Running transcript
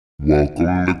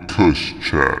Welcome to Kush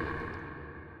Chat.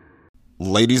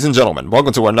 Ladies and gentlemen,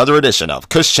 welcome to another edition of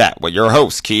Kush Chat with your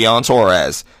host, Keon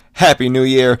Torres. Happy New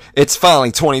Year, it's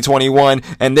finally 2021,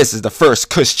 and this is the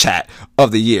first Kush Chat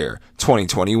of the year,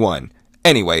 2021.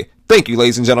 Anyway, thank you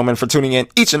ladies and gentlemen for tuning in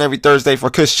each and every Thursday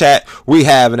for Kush Chat. We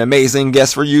have an amazing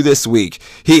guest for you this week.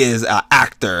 He is an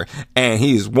actor, and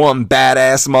he's one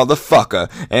badass motherfucker.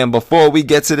 And before we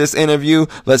get to this interview,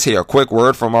 let's hear a quick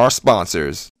word from our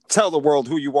sponsors. Tell the world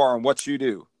who you are and what you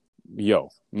do. Yo,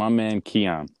 my man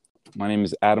Keon. My name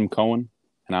is Adam Cohen,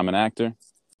 and I'm an actor,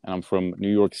 and I'm from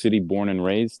New York City, born and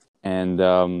raised. And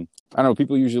I don't know,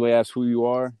 people usually ask who you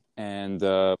are, and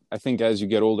I think as you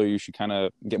get older, you should kind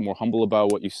of get more humble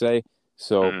about what you say.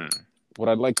 So what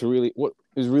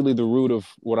is really the root of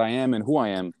what I am and who I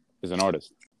am is an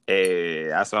artist. Hey,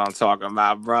 that's what I'm talking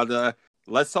about, brother.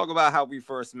 Let's talk about how we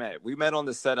first met. We met on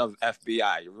the set of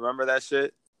FBI. You remember that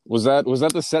shit? Was that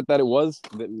the set that it was?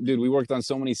 Dude, we worked on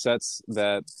so many sets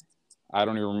that I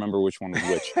don't even remember which one was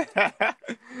which.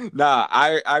 Nah,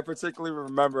 I particularly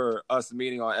remember us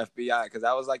meeting on FBI because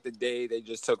that was like the day they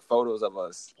just took photos of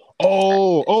us.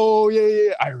 Oh,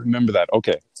 yeah. I remember that.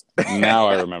 Okay, now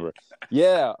I remember.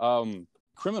 Yeah,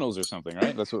 criminals or something,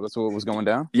 right? That's what was going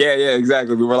down. Yeah,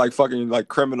 exactly. We were like fucking like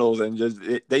criminals, and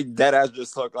they dead ass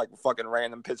just took like fucking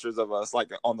random pictures of us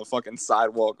like on the fucking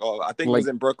sidewalk. Oh, I think it was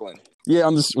in Brooklyn. Yeah,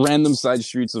 on the random side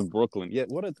streets of Brooklyn. Yeah,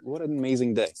 what an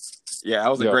amazing day. Yeah, that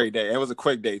was a great day. It was a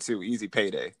quick day too, easy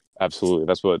payday. Absolutely,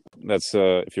 that's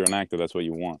if you're an actor, that's what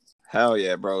you want. Hell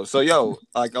yeah, bro. So yo,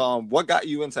 like what got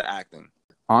you into acting?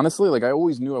 Honestly, like I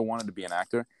always knew I wanted to be an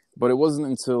actor, but it wasn't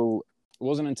until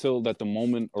that the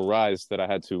moment arose that I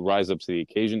had to rise up to the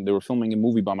occasion. They were filming a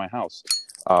movie by my house,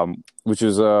 which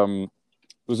is it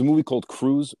was a movie called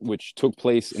Cruise, which took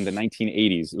place in the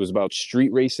 1980s. It was about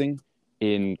street racing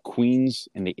in Queens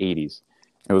in the 80s.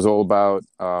 It was all about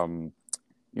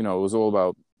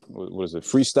what is it?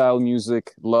 Freestyle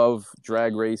music, love,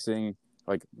 drag racing,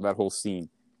 like that whole scene.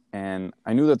 And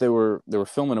I knew that they were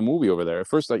filming a movie over there. At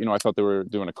first, I thought they were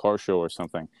doing a car show or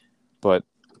something, but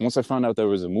once I found out there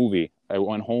was a movie, I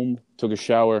went home, took a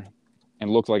shower, and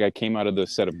looked like I came out of the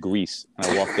set of Grease. And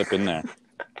I walked up in there,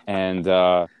 and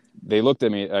they looked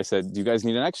at me. I said, "Do you guys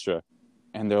need an extra?"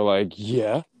 And they're like,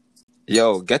 "Yeah."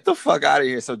 Yo, get the fuck out of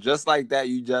here. So just like that,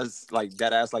 you just like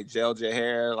dead ass like gelled your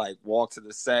hair, like walked to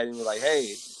the set, and you're like,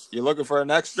 "Hey, you looking for an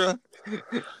extra?"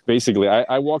 Basically,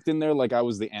 I walked in there like I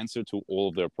was the answer to all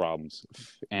of their problems,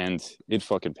 and it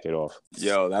fucking paid off.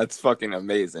 Yo, that's fucking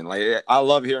amazing. Like, I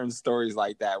love hearing stories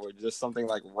like that where just something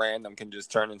like random can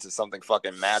just turn into something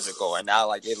fucking magical, and now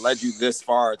like it led you this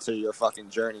far to your fucking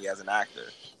journey as an actor.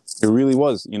 It really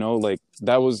was, like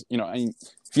that was,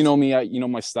 if you know me,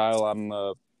 my style. I'm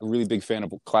a really big fan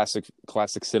of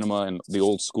classic cinema and the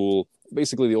old school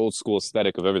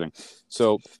aesthetic of everything.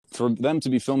 So for them to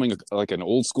be filming like an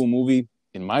old school movie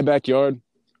in my backyard,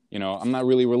 I'm not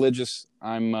really religious.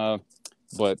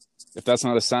 But if that's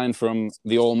not a sign from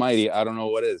the Almighty, I don't know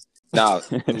what is. No,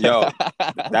 yo,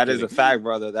 that is a fact,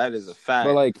 brother. That is a fact.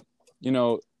 But like,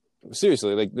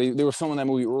 seriously, like they were filming that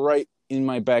movie right in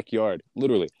my backyard,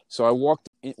 literally. So I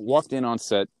walked in on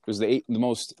set. It was the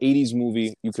most 80s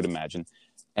movie you could imagine.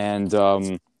 And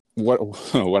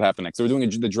what happened next? They were doing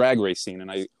the drag race scene, and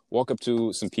I walk up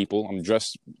to some people. I'm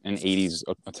dressed in 80s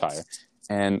attire,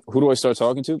 and who do I start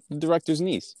talking to? The director's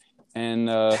niece, and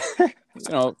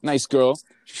nice girl.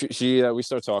 We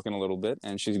start talking a little bit,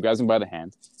 and she grabs me by the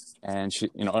hand, and she,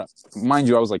 mind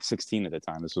you, I was like 16 at the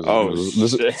time. This was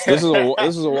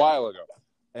a while ago.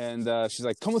 And she's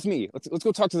like, "Come with me. Let's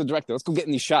go talk to the director. Let's go get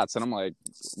in these shots." And I'm like,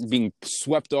 being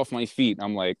swept off my feet.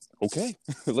 I'm like, "Okay,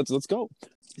 let's go."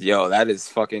 Yo, that is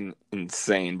fucking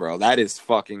insane, bro. That is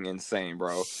fucking insane,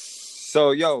 bro.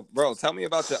 So, yo, bro, tell me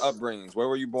about your upbringings. Where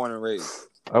were you born and raised?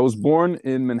 I was born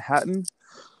in Manhattan.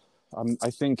 I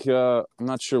think I'm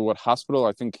not sure what hospital.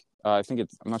 I'm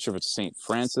not sure if it's St.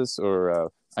 Francis or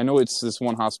I know it's this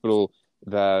one hospital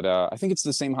that I think it's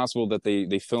the same hospital that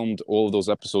they filmed all of those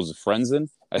episodes of Friends in.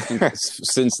 I think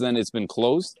since then it's been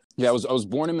closed. Yeah, I was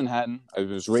born in Manhattan. I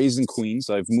was raised in Queens.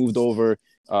 I've moved over.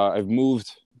 I've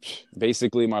moved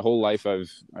basically my whole life. I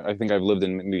think I've lived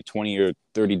in maybe 20 or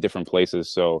 30 different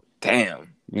places. So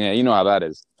damn. Yeah, you know how that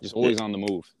is. Just always on the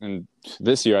move. And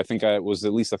this year, I think I was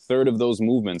at least a third of those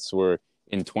movements were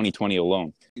in 2020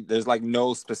 alone. There's like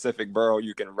no specific borough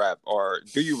you can rep, or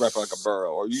do you rep like a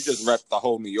borough, or you just rep the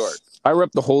whole New York? I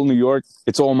rep the whole New York.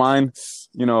 It's all mine.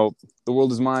 The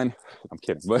world is mine. I'm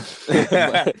kidding, but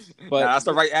that's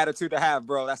the right attitude to have,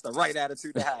 bro. That's the right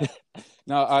attitude to have.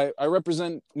 No, I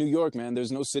represent New York, man.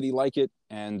 There's no city like it,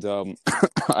 and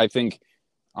I think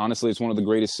honestly, it's one of the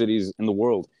greatest cities in the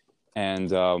world.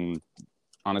 And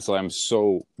honestly, I'm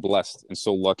so blessed and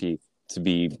so lucky to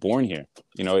be born here.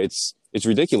 You know, it's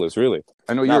ridiculous, really.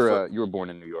 I know you were born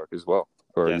in New York as well,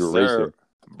 or Yes, you were raised sir. here.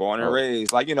 Born and Oh,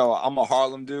 raised. Like, I'm a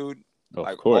Harlem dude, of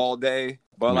like course, all day.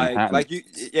 But Manhattan.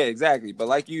 yeah, exactly. But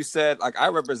like you said, like I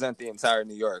represent the entire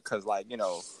New York because, like,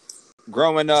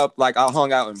 growing up, like I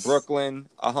hung out in Brooklyn,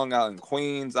 I hung out in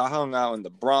Queens, I hung out in the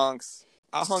Bronx,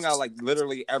 I hung out like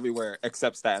literally everywhere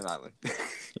except Staten Island.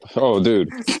 Oh, dude,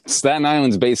 Staten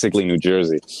Island's basically New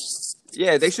Jersey.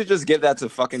 Yeah, they should just give that to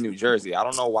fucking New Jersey. I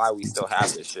don't know why we still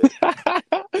have this shit.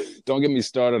 Don't get me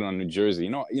started on New Jersey.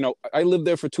 I lived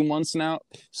there for 2 months now,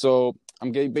 so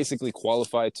I'm basically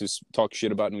qualified to talk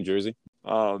shit about New Jersey.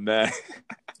 Oh man,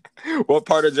 what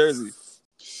part of Jersey?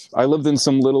 I lived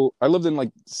in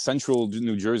like central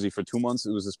New Jersey for 2 months.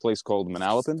 It was this place called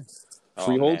Manalapan, Oh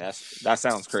Freehold. man, that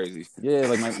sounds crazy. Yeah,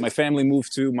 like my family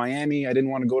moved to Miami. I didn't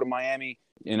want to go to Miami.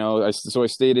 So I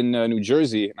stayed in New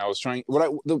Jersey, and I was trying.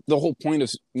 The whole point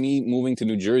of me moving to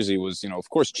New Jersey was, of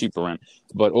course, cheaper rent,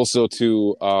 but also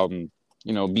to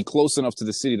be close enough to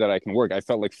the city that I can work. I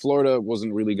felt like Florida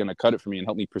wasn't really going to cut it for me and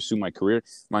help me pursue my career.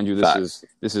 Mind you,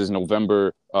 this is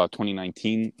November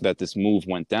 2019 that this move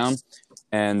went down,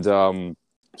 and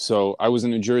so I was in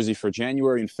New Jersey for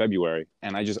January and February,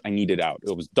 and I needed out.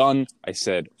 It was done. I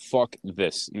said, "Fuck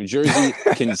this." New Jersey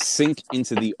can sink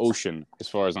into the ocean, as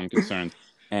far as I'm concerned.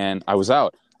 And I was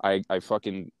out. I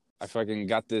fucking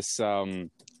got this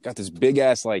big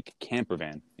ass like camper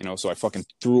van, So I fucking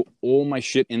threw all my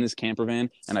shit in this camper van,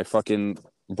 and I fucking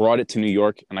brought it to New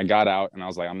York. And I got out, and I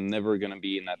was like, I'm never gonna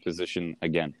be in that position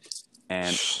again.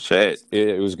 And shit,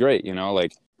 it was great,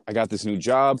 Like I got this new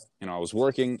job, I was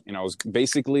working, I was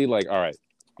basically like, all right,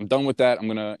 I'm done with that. I'm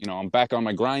gonna, I'm back on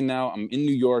my grind now. I'm in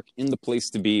New York, in the place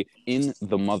to be, in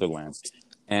the motherland.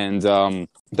 And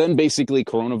then basically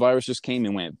coronavirus just came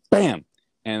and went bam.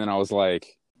 And then I was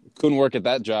like, couldn't work at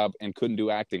that job and couldn't do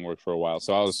acting work for a while.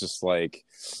 So I was just like,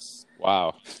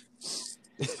 wow.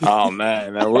 Oh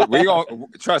man, we gonna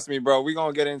trust me, bro. We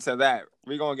gonna get into that.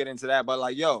 But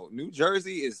like, yo, New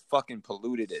Jersey is fucking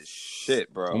polluted as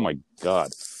shit, bro. Oh my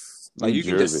god. Like you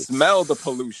can just smell the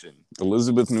pollution.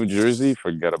 Elizabeth, New Jersey,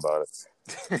 forget about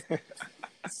it.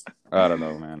 I don't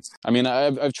know, man. I mean,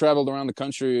 I've traveled around the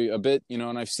country a bit,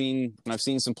 and I've seen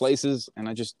some places, and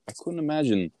I couldn't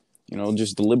imagine,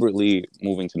 just deliberately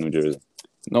moving to New Jersey.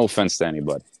 No offense to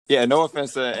anybody. Yeah, no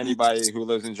offense to anybody who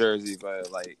lives in Jersey,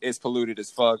 but like it's polluted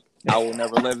as fuck. I will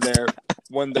never live there.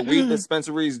 When the weed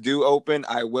dispensaries do open,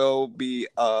 I will be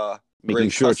a making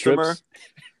great sure customer.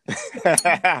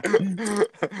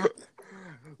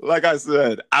 Like I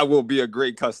said, I will be a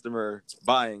great customer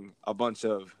buying a bunch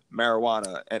of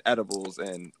marijuana and edibles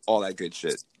and all that good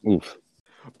shit. Oof.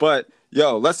 But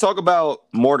yo, let's talk about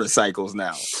motorcycles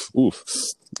now. Oof.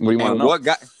 What do you want to know?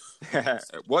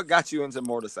 What got you into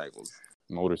motorcycles?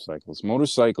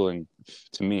 Motorcycling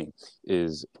to me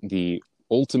is the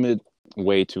ultimate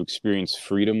way to experience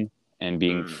freedom and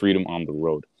being freedom on the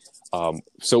road.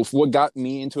 So what got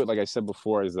me into it, like I said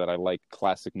before, is that I like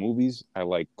classic movies. I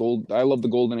love the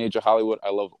golden age of Hollywood.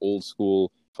 I love old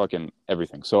school fucking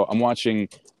everything. So I'm watching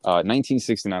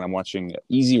 1969. I'm watching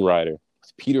Easy Rider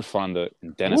with Peter Fonda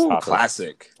and Dennis Hopper.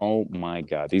 Classic. Oh my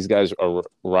God. These guys are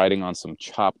riding on some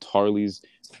chopped Harleys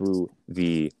through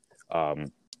the,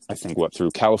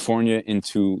 through California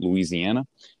into Louisiana.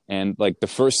 And like the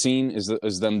first scene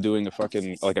is them doing a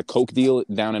fucking like a Coke deal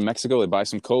down in Mexico. They buy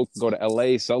some Coke, go to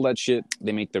LA, sell that shit.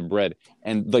 They make their bread.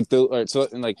 And like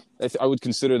I would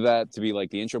consider that to be like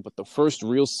the intro. But the first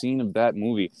real scene of that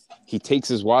movie, he takes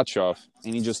his watch off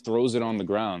and he just throws it on the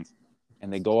ground,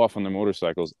 and they go off on their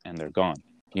motorcycles and they're gone.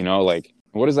 Like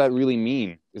what does that really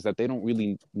mean? Is that they don't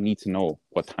really need to know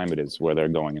what time it is, where they're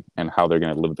going, and how they're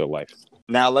going to live their life.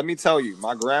 Now, let me tell you,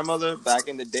 my grandmother back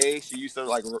in the day, she used to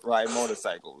like ride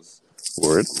motorcycles.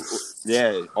 Word?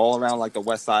 Yeah, all around like the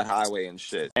West Side Highway and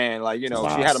shit. And like,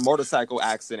 Wow. She had a motorcycle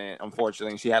accident,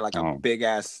 unfortunately. She had like a big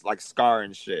ass like scar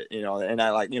and shit, and I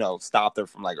like, stopped her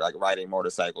from like riding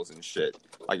motorcycles and shit.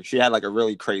 Like she had like a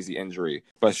really crazy injury.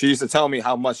 But she used to tell me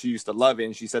how much she used to love it,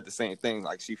 and she said the same thing.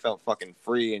 Like she felt fucking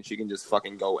free and she can just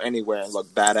fucking go anywhere and look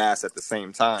badass at the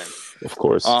same time. Of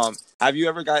course. Have you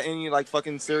ever got any like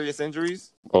fucking serious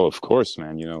injuries? Oh, of course,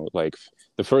 man. Like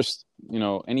the first,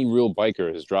 any real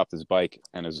biker has dropped his bike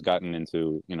and has gotten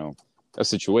into, a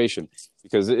situation,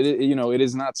 because it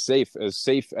is not safe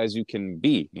as you can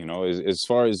be, as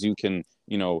far as you can,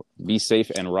 be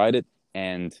safe and ride it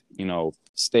and,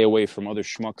 stay away from other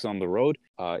schmucks on the road.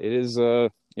 It is,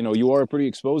 you are pretty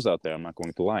exposed out there. I'm not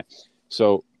going to lie.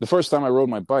 So the first time I rode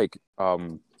my bike,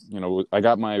 I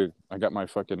got my I got my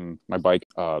bike,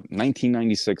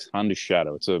 1996 Honda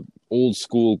Shadow. It's a old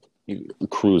school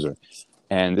cruiser,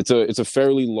 and it's a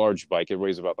fairly large bike. It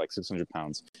weighs about like 600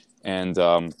 pounds, and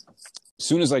as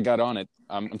soon as I got on it,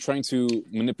 I'm trying to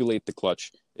manipulate the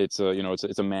clutch. It's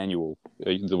a manual,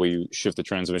 the way you shift the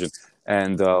transmission,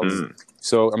 and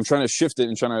so I'm trying to shift it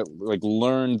and trying to like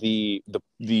learn the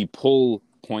pull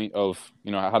point of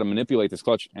how to manipulate this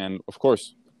clutch, and of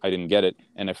course I didn't get it,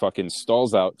 and it fucking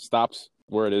stalls out, stops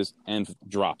where it is, and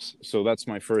drops. So that's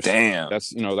my first. Damn. That's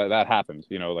that happened.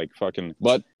 Like fucking.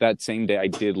 But that same day I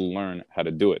did learn how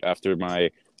to do it after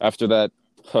that.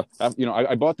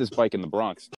 I bought this bike in the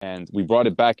Bronx, and we brought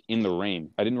it back in the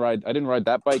rain. I didn't ride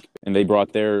that bike, and they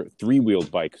brought their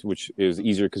 3-wheeled bike, which is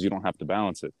easier because you don't have to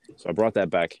balance it. So I brought that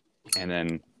back, and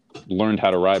then learned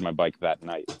how to ride my bike that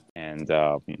night, and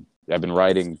I've been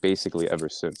riding basically ever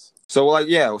since.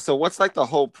 So so what's like the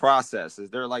whole process? Is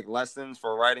there like lessons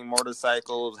for riding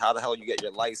motorcycles? How the hell you get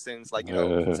your license? Like,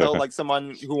 tell like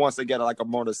someone who wants to get like a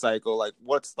motorcycle, like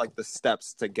what's like the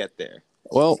steps to get there?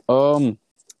 Well,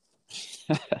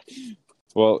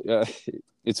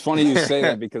 it's funny you say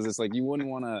that, because it's like you wouldn't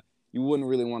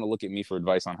really want to look at me for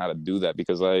advice on how to do that,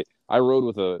 because I rode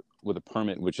with a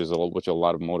permit, which a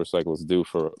lot of motorcyclists do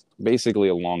for basically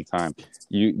a long time.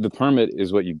 The permit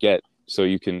is what you get so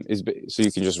you can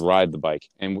just ride the bike,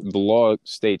 and the law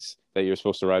states that you're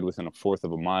supposed to ride within 1/4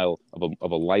 of a mile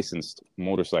of a licensed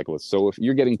motorcyclist. So if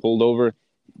you're getting pulled over,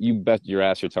 you bet your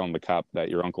ass you're telling the cop that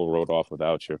your uncle rode off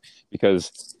without you,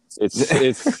 because it's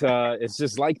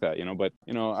just like that, But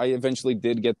I eventually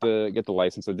did get the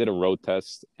license. I did a road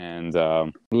test, and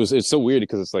it's so weird,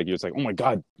 because it's like oh my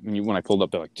god, when I pulled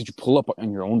up, they're like, did you pull up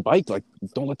on your own bike? Like,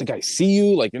 don't let the guy see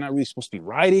you. Like, you're not really supposed to be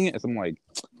riding it. And I'm like,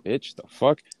 bitch, the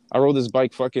fuck? I rode this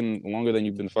bike fucking longer than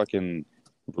you've been fucking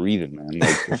breathing, man.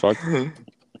 Like, the fuck.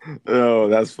 Oh,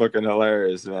 that's fucking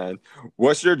hilarious, man.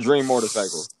 What's your dream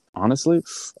motorcycle? Honestly,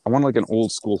 I want like an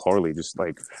old school Harley, just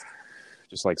like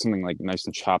something like nice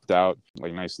and chopped out,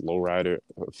 like nice lowrider.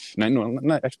 No,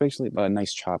 not especially a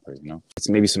nice chopper. It's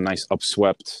maybe some nice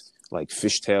upswept, like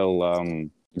fishtail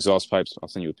exhaust pipes. I'll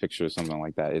send you a picture or something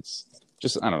like that. It's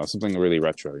just, I don't know, something really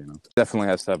retro. Definitely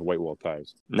has to have white wall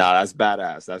tires. Nah, that's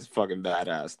badass. That's fucking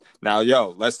badass. Now,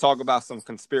 let's talk about some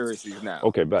conspiracies now.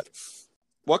 Okay, bet.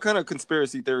 What kind of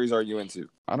conspiracy theories are you into?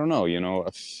 I don't know.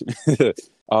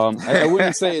 I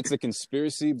wouldn't say it's a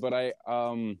conspiracy, but I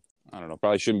don't know,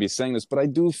 probably shouldn't be saying this, but I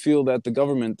do feel that the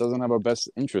government doesn't have our best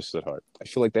interests at heart. I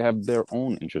feel like they have their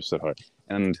own interests at heart.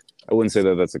 And I wouldn't say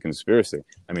that that's a conspiracy.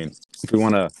 I mean, if we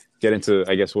want to get into,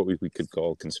 I guess, what we could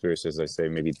call conspiracies, I say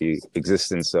maybe the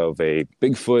existence of a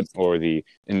Bigfoot, or the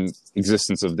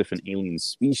existence of different alien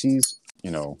species.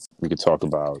 We could talk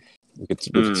about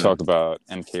talk about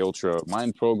MK Ultra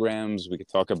mind programs. We could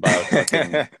talk about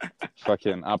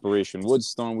fucking Operation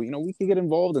Woodstorm. We could get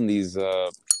involved in these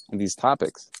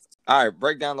topics. All right,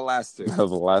 break down the last two. The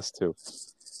last two,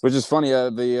 which is funny.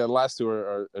 The last two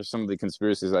are some of the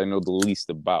conspiracies I know the least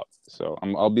about. So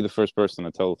I'll be the first person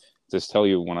to tell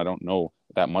you when I don't know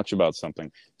that much about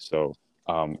something. So,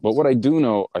 but what I do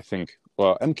know, I think,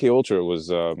 well, MK Ultra was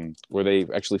where they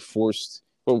actually forced.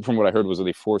 Well, from what I heard, was that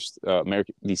they forced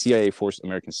the CIA forced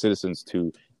American citizens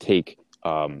to take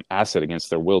acid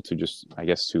against their will, to just, I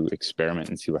guess, to experiment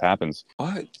and see what happens.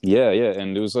 What? Yeah,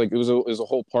 and it was a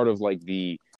whole part of like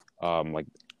the like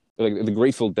the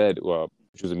Grateful Dead,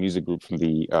 which was a music group from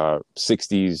the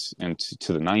 60s and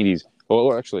to the 90s.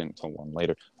 Well, actually until one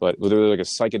later, but they were like a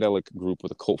psychedelic group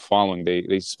with a cult following.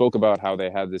 They spoke about how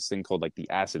they had this thing called like the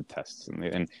acid tests,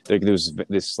 and there was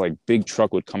this like big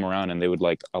truck would come around, and they would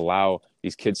like allow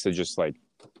these kids to just like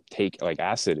take like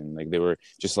acid, and like they were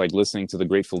just like listening to the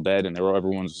Grateful Dead, and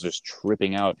everyone was just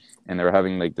tripping out, and they were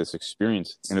having like this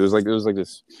experience, and it was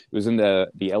in the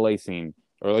LA scene,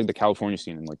 or like the California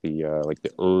scene in like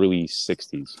the early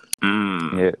 60s.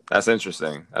 Yeah, that's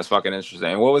interesting. That's fucking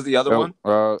interesting. And what was the other one?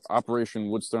 Operation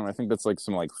Woodstorm. I think that's like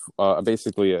some like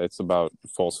basically it's about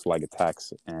false flag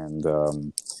attacks, and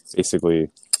basically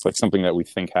it's like something that we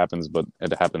think happens, but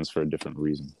it happens for a different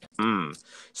reason.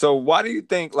 So why do you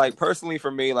think, like, personally for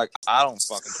me, like, I don't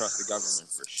fucking trust the government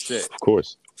for shit. Of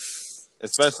course.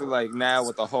 Especially like now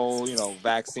with the whole,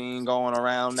 vaccine going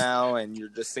around now, and you're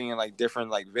just seeing like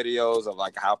different like videos of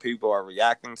like how people are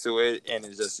reacting to it, and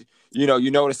it's just,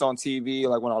 you notice on TV,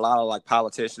 like when a lot of like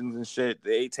politicians and shit,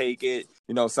 they take it,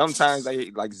 sometimes they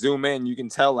like zoom in, you can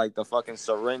tell like the fucking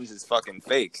syringe is fucking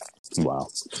fake. Wow.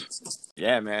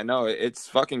 Yeah, man, no, it's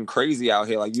fucking crazy out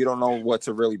here. Like, you don't know what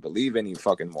to really believe any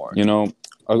fucking more.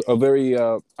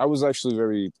 I was actually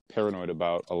very paranoid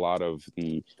about a lot of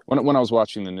when I was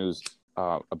watching the news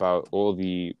about all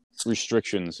the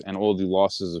restrictions and all the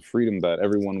losses of freedom that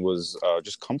everyone was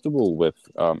just comfortable with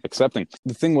accepting.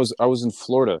 The thing was, I was in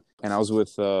Florida, and I was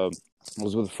with a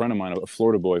friend of mine, a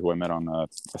Florida boy who I met on a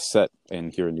set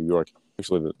here in New York.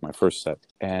 Actually, my first set,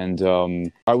 and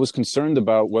I was concerned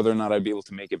about whether or not I'd be able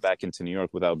to make it back into New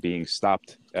York without being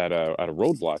stopped at a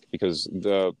roadblock, because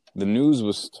the news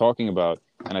was talking about,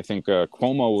 and I think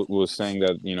Cuomo was saying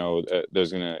that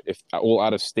there's if all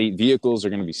out of state vehicles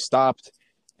are gonna be stopped,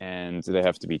 and they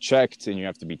have to be checked, and you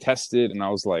have to be tested, and I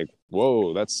was like,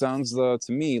 whoa, that sounds to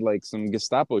me like some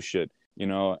Gestapo shit.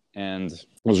 And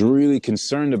I was really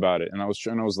concerned about it. And I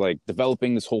was like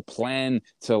developing this whole plan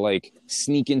to like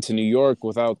sneak into New York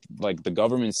without like the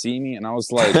government seeing me. And I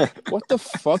was like, what the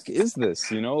fuck is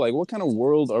this? Like what kind of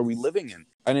world are we living in?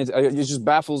 And it just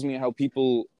baffles me how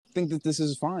people think that this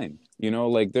is fine.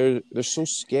 Like they're so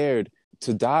scared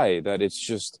to die that it's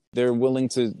just, they're willing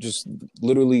to just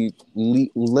literally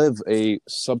live a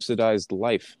subsidized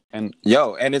life. And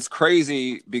and it's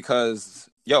crazy because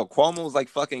Cuomo's like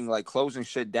fucking like closing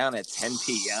shit down at 10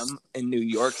 p.m. in New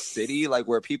York City, like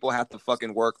where people have to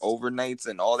fucking work overnights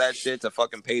and all that shit to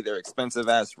fucking pay their expensive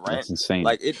ass rent. That's insane.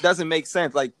 Like it doesn't make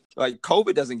sense. Like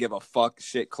COVID doesn't give a fuck.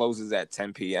 Shit closes at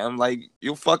 10 p.m. Like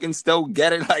you'll fucking still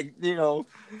get it. Like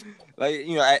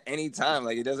at any time.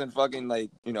 Like it doesn't fucking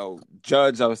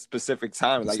judge a specific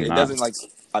time. Like it doesn't like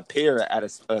appear at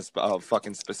a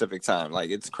fucking specific time. Like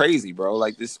it's crazy, bro.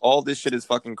 Like all this shit is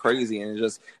fucking crazy,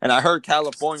 and I heard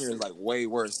California is like way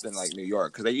worse than like New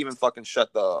York, because they even fucking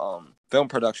shut the film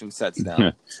production sets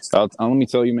down. Let me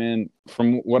tell you, man.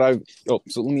 From what let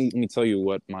me tell you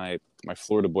what my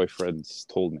Florida boyfriend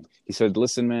told me. He said,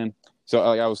 "Listen, man." So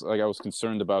I was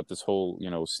concerned about this whole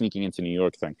sneaking into New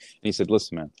York thing. And he said,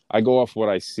 "Listen, man. I go off what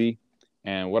I see,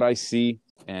 and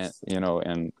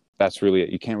and that's really it.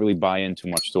 You can't really buy in too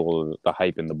much to all of the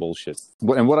hype and the bullshit."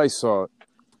 And what I saw,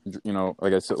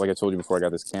 like I told you before, I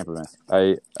got this camper van.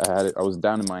 I had it. I was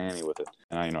down in Miami with it,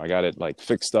 and I got it like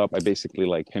fixed up. I basically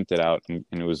like pimped it out, and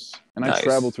it was. And nice. I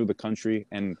traveled through the country,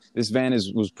 and this van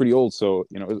was pretty old, so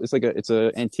it's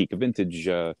a antique, a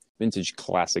vintage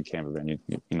classic camper van,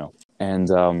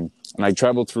 and I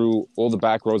traveled through all the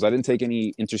back roads. I didn't take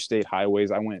any interstate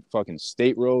highways. I went fucking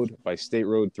state road by state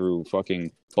road through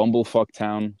fucking Bumblefuck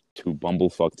Town to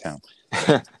Bumblefuck Town.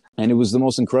 And it was the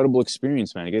most incredible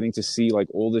experience, man, getting to see like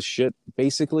all this shit.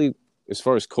 Basically, as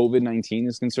far as COVID-19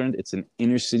 is concerned, it's an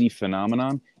inner city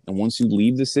phenomenon. And once you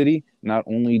leave the city, not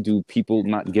only do people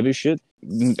not give a shit,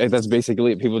 that's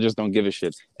basically it. People just don't give a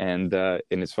shit. And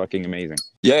it's fucking amazing.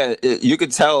 Yeah, you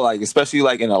could tell, like, especially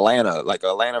like in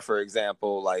Atlanta, for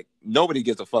example, like nobody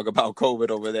gives a fuck about COVID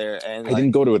over there. And I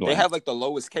didn't go to Atlanta. They have like the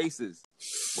lowest cases,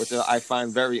 which I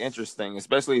find very interesting,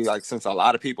 especially like since a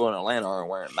lot of people in Atlanta aren't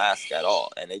wearing masks at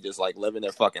all, and they just like living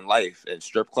their fucking life. And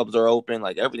strip clubs are open,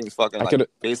 like everything's fucking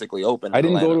basically open. I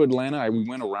didn't go to Atlanta. We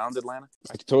went around Atlanta.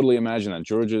 I could totally imagine that.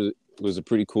 Georgia was a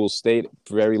pretty cool state,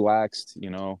 very relaxed,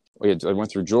 I went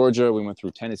through Georgia, we went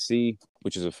through Tennessee,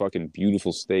 which is a fucking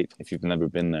beautiful state if you've never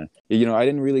been there. I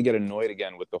didn't really get annoyed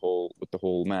again with the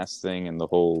whole mask thing and the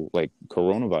whole like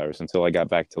coronavirus until I got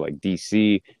back to like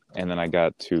DC, and then I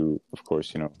got to, of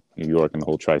course, New York and the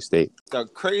whole tri-state. The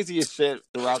craziest shit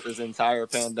throughout this entire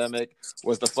pandemic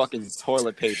was the fucking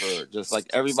toilet paper. Just like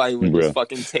everybody was just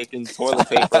fucking taking toilet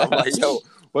paper. I'm like, yo,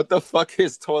 what the fuck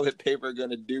is toilet paper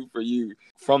gonna do for you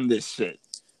from this shit?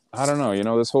 I don't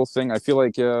know. This whole thing, I feel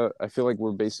like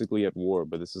we're basically at war,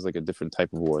 but this is like a different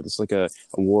type of war. This is like a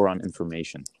war on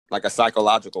information. Like a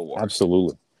psychological war.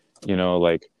 Absolutely.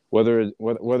 Like whether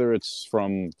it's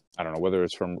from, I don't know, whether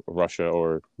it's from Russia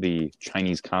or the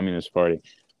Chinese Communist Party,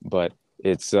 but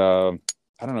it's, I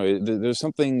don't know, there's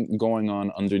something going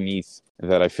on underneath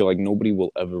that I feel like nobody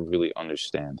will ever really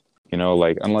understand.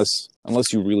 Like unless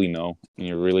you really know and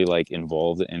you're really like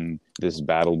involved in this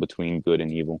battle between good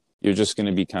and evil, you're just going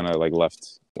to be kind of like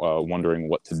left wondering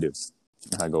what to do,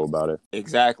 how to go about it.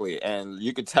 Exactly. And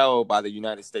you could tell by the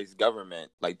United States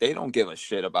government, like they don't give a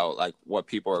shit about like what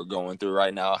people are going through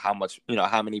right now, how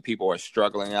many people are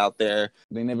struggling out there.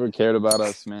 They never cared about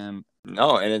us, man.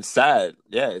 No, and it's sad.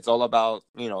 Yeah, it's all about,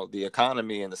 the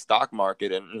economy and the stock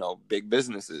market and, big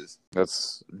businesses.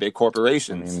 That's big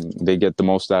corporations. I mean, they get the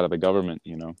most out of the government,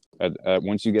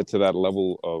 Once you get to that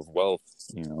level of wealth,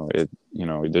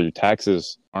 their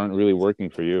taxes aren't really working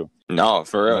for you. No,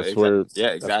 for real. That's where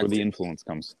the influence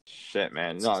comes. Shit,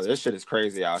 man. No, this shit is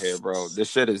crazy out here, bro. This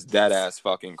shit is dead ass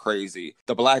fucking crazy.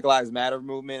 The Black Lives Matter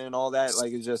movement and all that,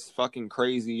 like, it's just fucking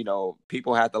crazy.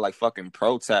 People had to like fucking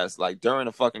protest like during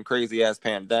a fucking crazy ass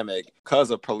pandemic because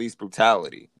of police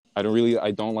brutality. I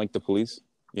don't like the police.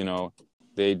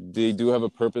 They do have a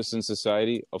purpose in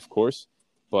society, of course,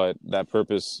 but that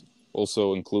purpose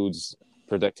also includes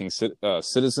protecting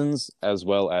citizens as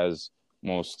well as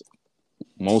most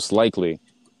likely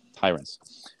tyrants.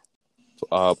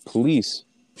 Police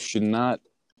should not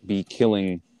be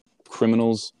killing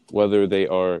criminals whether they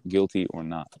are guilty or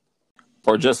not.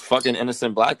 Or just fucking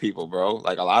innocent black people, bro.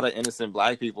 Like a lot of innocent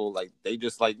black people, like they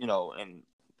just like, you know, and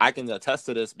I can attest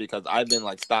to this because I've been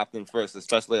like stopped in first,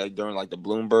 especially like during like the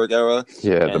Bloomberg era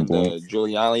and the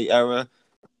Giuliani era.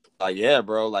 Like, yeah,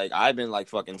 bro, like I've been like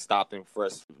fucking stopped in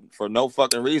first for no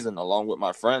fucking reason, along with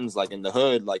my friends, like in the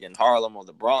hood, like in Harlem or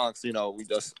the Bronx. You know, we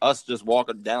just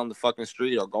walking down the fucking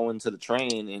street or going to the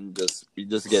train and we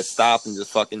just get stopped and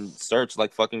just fucking searched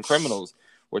like fucking criminals,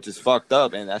 which is fucked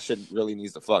up, and that shit really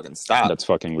needs to fucking stop. That's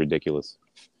fucking ridiculous.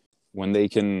 When they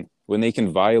can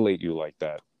violate you like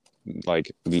that,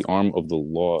 like the arm of the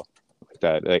law, like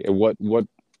that, like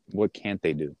what can't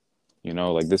they do? You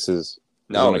know, like this is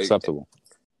unacceptable.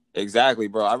 Exactly,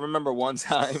 bro. I remember one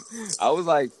time I was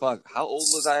like, fuck, how old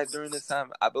was I during this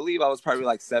time? I believe I was probably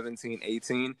like 17,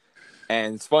 18.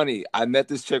 And it's funny, I met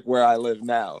this chick where I live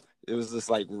now. It was this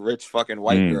like rich fucking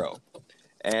white girl.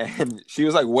 And she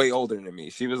was like way older than me.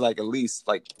 She was like at least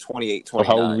like 28, 29.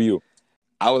 How old were you?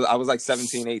 I was like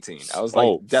 17, 18. I was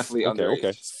like definitely underage.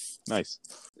 Okay. Nice.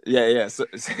 Yeah.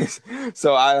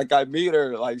 So I meet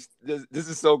her, like this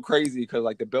is so crazy because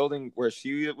like the building where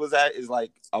she was at is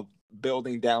like a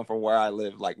building down from where I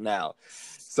live like now.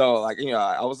 So like, you know,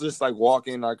 I was just like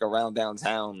walking like around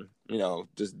downtown, you know,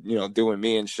 just, you know, doing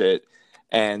me and shit.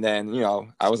 And then, you know,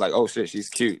 I was like, oh shit, she's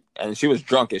cute. And she was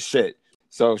drunk as shit.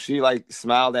 So she like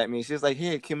smiled at me. She was like,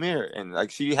 hey, come here. And like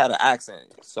she had an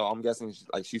accent. So I'm guessing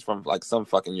she's from like some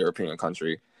fucking European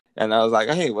country. And I was like,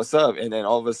 hey, what's up? And then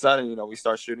all of a sudden, you know, we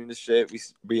start shooting the shit.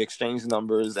 We exchanged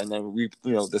numbers. And then we,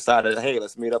 you know, decided, hey,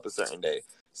 let's meet up a certain day.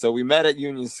 So we met at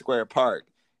Union Square Park.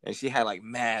 And she had like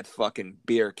mad fucking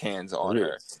beer cans on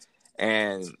her.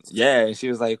 And yeah, and she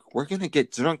was like, we're going to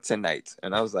get drunk tonight.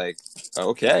 And I was like,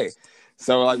 okay.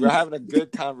 So like we're having a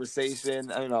good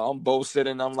conversation. You know, I'm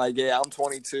bullshitting. I'm like, yeah, I'm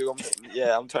 22.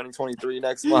 I'm turning 23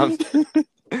 next month.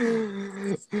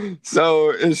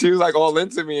 So and she was like all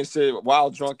into me and shit,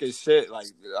 wild drunk as shit. Like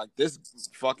this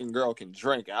fucking girl can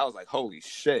drink. And I was like, holy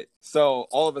shit. So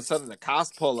all of a sudden the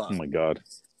cops pull up. Oh my God.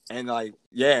 And like,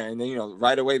 yeah, and then, you know,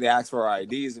 right away they asked for our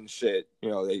IDs and shit. You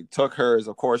know, they took hers.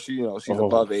 Of course, you know, she's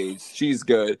above age. She's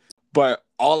good. But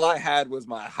all I had was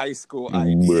my high school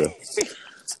ID.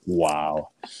 Wow.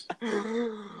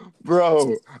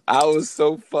 Bro, I was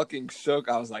so fucking shook.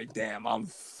 I was like, damn, I'm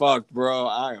fucked, bro.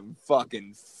 I am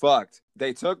fucking fucked.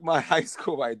 They took my high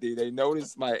school ID. They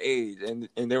noticed my age, and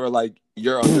they were like,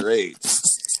 you're underage.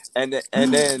 And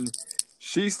then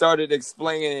she started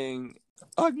explaining,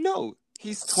 oh, no,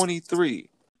 he's 23.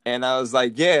 And I was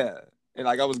like, yeah. And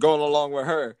like I was going along with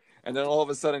her. And then all of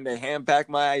a sudden they hand back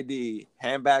my ID,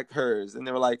 hand back hers. And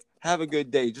they were like, have a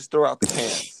good day. Just throw out the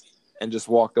cans. And just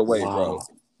walked away, bro.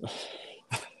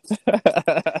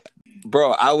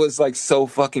 Bro, I was like so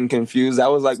fucking confused.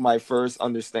 That was like my first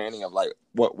understanding of like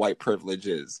what white privilege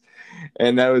is.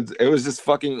 And it was just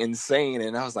fucking insane.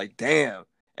 And I was like, damn.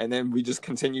 And then we just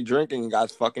continued drinking and got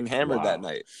fucking hammered that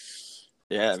night.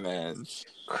 Yeah, man.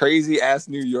 Crazy ass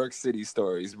New York City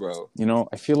stories, bro. You know,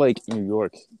 I feel like New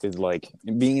York is like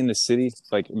being in the city,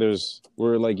 like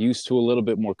we're like used to a little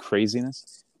bit more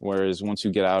craziness. Whereas once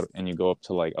you get out and you go up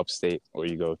to like upstate or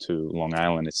you go to Long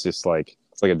Island, it's just like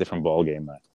it's like a different ball game,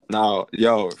 man. No,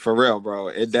 yo, for real, bro.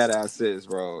 It dead ass is,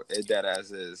 bro. It dead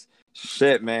ass is.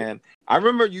 Shit, man. I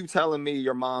remember you telling me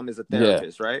your mom is a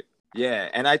therapist, right? Yeah,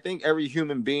 and I think every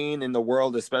human being in the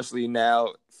world, especially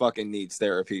now, fucking needs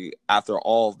therapy after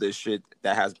all of this shit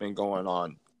that has been going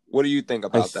on. What do you think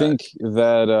about that? I think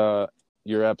that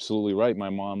you're absolutely right. My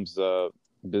mom's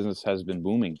business has been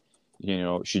booming. You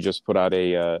know, she just put out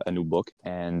a new book,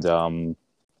 and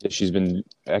she's been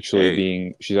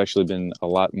she's actually been a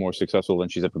lot more successful than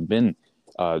she's ever been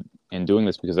in doing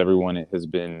this because everyone has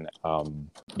been,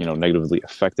 you know, negatively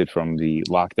affected from the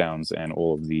lockdowns and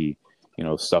all of the, you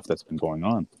know, stuff that's been going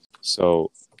on. So,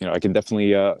 you know, I can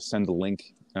definitely send you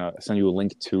a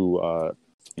link to,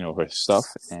 you know, her stuff,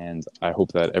 and I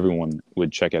hope that everyone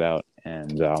would check it out.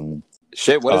 And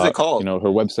shit, what is it called? You know, her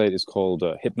website is called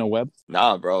HypnoWeb.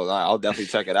 Nah, bro, I'll definitely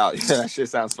check it out. That shit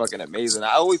sounds fucking amazing.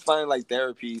 I always find like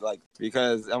therapy, like,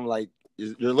 because I'm like,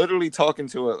 you're literally talking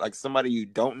to like somebody you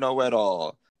don't know at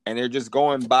all, and they're just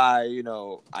going by, you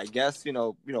know, I guess, you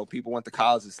know, people went to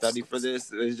college to study for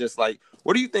this. It's just like,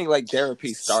 what do you think like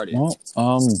therapy started? Well,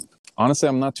 honestly,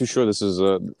 I'm not too sure. This is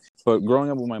but growing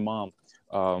up with my mom,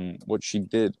 what she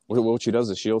did, what she does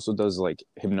is she also does like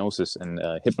hypnosis and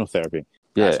hypnotherapy.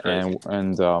 That's Yeah, crazy.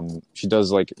 and she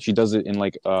does it in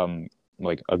like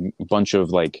a bunch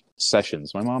of like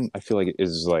sessions. My mom, I feel like,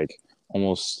 is like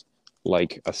almost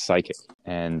like a psychic,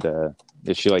 and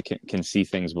if she like can see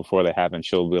things before they happen,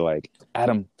 she'll be like,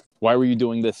 Adam, why were you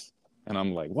doing this? And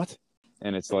I'm like, what?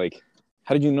 And it's like,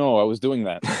 how did you know I was doing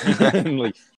that? And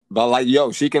like, But like,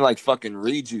 yo, she can like fucking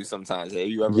read you sometimes. Have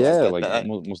you ever like yeah, get like that?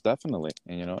 most definitely.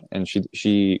 And you know, and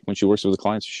she when she works with the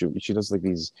clients, she does like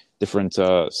these different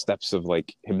steps of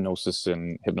like hypnosis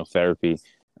and hypnotherapy,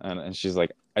 and she's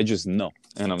like, I just know.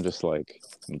 And I'm just like,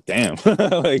 damn.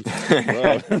 Like,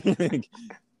 bro, like,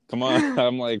 come on.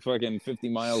 I'm like fucking 50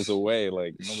 miles away,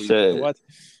 like nobody, Shit. what?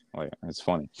 Like, it's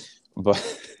funny. But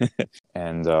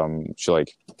and she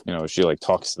like, you know, she like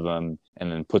talks to them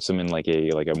and then puts them in like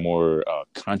a more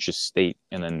conscious state,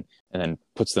 and then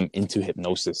puts them into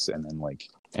hypnosis, and then like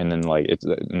it's,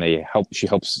 and she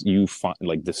helps you find,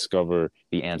 like, discover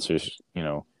the answers, you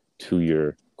know, to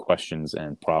your questions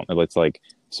and problem. It's like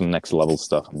some next level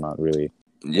stuff. I'm not really.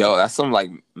 Yo, that's some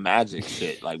like magic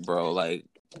shit. Like, bro, like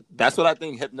that's what I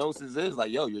think hypnosis is.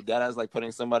 Like, yo, your dad is like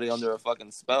putting somebody under a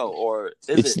fucking spell, or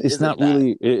It's is it not that?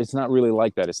 really, it's not really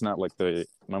like that. It's not like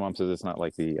my mom says it's not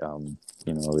like the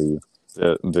you know,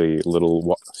 the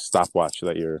little stopwatch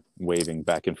that you're waving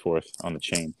back and forth on the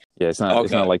chain. Yeah, it's not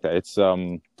Okay. like that.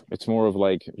 It's more of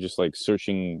like just like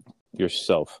searching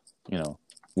yourself, you know,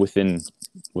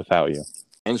 without you.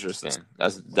 Interesting.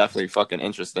 That's definitely fucking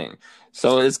interesting.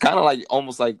 So it's kind of like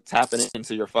almost like tapping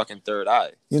into your fucking third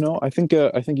eye. You know, I think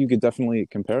you could definitely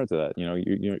compare it to that. You know,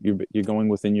 you're going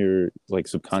within your like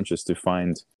subconscious to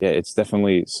find. Yeah, it's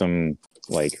definitely some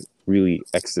like really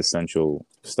existential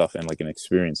stuff and like an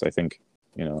experience. I think,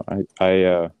 you know,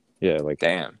 yeah, like,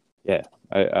 Damn. yeah,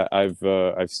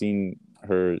 I've seen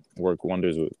her work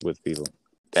wonders with people.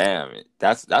 Damn.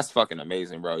 That's fucking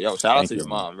amazing, bro. Yo, shout out Thank to you, your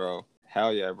man. mom, bro.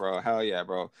 Hell yeah, bro. Hell yeah,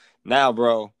 bro. Now,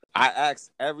 bro, I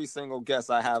ask every single guest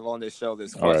I have on this show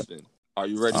this All right, question. Are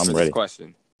you ready I'm for this ready.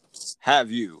 question? Have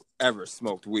you ever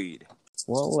smoked weed?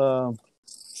 Well,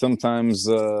 sometimes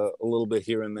a little bit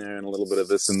here and there, and a little bit of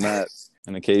this and that.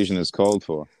 An occasion is called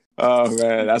for. Oh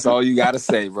man, that's all you gotta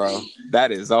say, bro.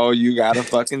 That is all you gotta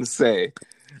fucking say.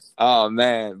 Oh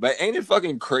man, but ain't it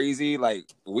fucking crazy? Like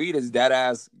weed is dead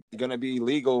ass gonna be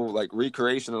legal like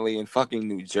recreationally in fucking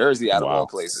New Jersey out of all Wow.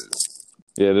 places.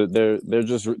 Yeah,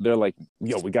 they're like,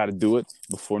 yo, we got to do it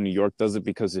before New York does it,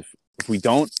 because if we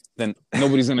don't, then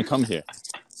nobody's gonna come here.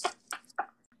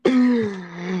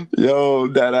 Yo,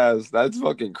 that ass. That's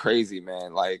fucking crazy,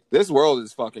 man. Like this world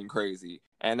is fucking crazy.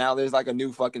 And now there's like a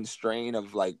new fucking strain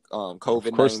of like Of course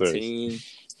there is. COVID-19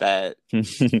 that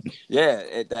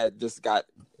that just got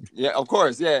of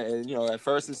course, yeah. And you know, at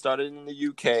first it started in the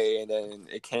UK and then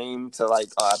it came to like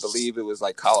I believe it was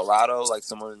like Colorado, like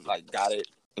someone like got it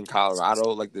in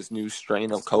Colorado, like this new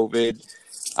strain of COVID.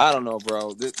 I don't know,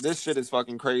 bro. This shit is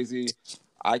fucking crazy.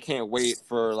 I can't wait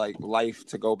for like life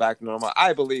to go back to normal.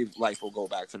 I believe life will go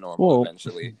back to normal Well,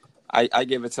 eventually. I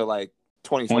give it to like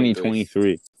 2023.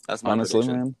 2023. That's my Honestly,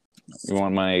 prediction. man, you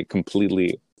want my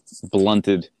completely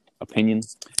blunted opinion?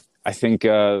 I think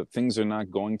things are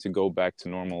not going to go back to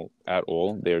normal at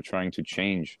all. They're trying to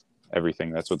change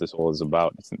everything. That's what this all is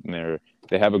about.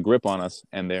 They have a grip on us,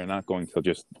 and they're not going to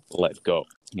just let go.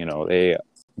 You know, they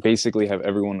basically have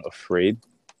everyone afraid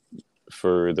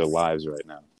for their lives right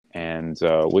now, and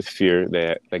with fear,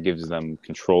 that gives them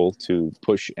control to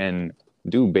push and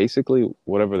do basically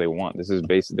whatever they want.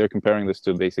 They're comparing this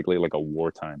to basically like a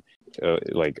wartime,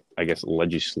 like, I guess,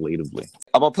 legislatively.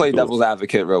 I'm gonna play Do it. devil's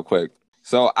advocate real quick.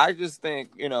 So I just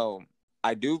think, you know,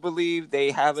 I do believe they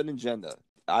have an agenda.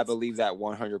 I believe that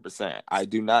 100%. I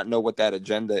do not know what that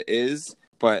agenda is,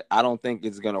 but I don't think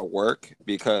it's gonna work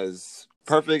because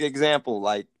perfect example,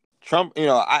 like Trump, you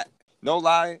know, I no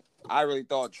lie, I really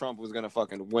thought Trump was gonna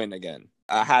fucking win again.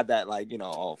 I had that like, you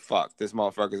know, oh fuck, this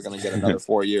motherfucker is gonna get another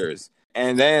 4 years.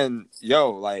 And then,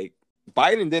 yo, like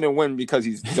Biden didn't win because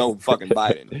he's Joe fucking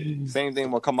Biden. Same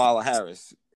thing with Kamala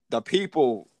Harris. The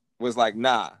people was like,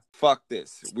 nah, fuck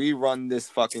this. We run this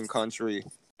fucking country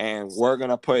and we're going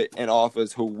to put in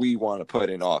office who we want to put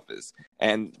in office.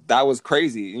 And that was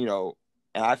crazy, you know.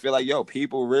 And I feel like, yo,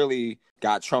 people really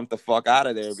got Trump the fuck out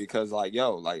of there because, like,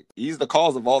 yo, like, he's the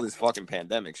cause of all this fucking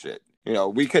pandemic shit. You know,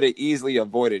 we could have easily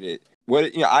avoided it.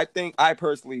 You know, I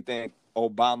personally think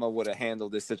Obama would have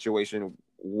handled this situation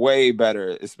way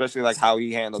better, especially like how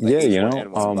he handled the Yeah, you know,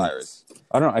 H1N1 virus.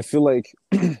 I don't know. I feel like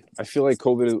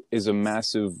COVID is a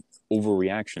massive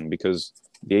overreaction, because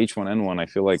the H1N1, I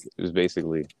feel like, is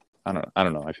basically, I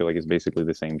don't know. I feel like it's basically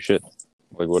the same shit.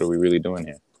 Like, what are we really doing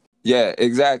here? Yeah,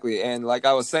 exactly. And like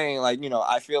I was saying, like,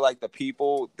 I feel like the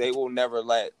people, they will never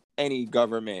let any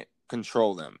government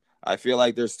control them. I feel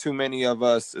like there's too many of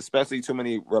us, especially too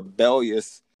many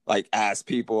rebellious like ass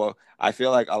people. I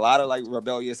feel like a lot of like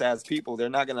rebellious ass people, they're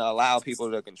not gonna allow people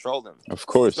to control them. Of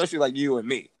course, Especially like you and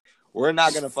me. We're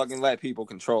not gonna fucking let people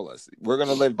control us. We're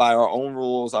gonna live by our own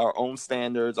rules, our own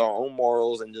standards, our own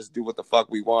morals, and just do what the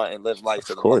fuck we want and live life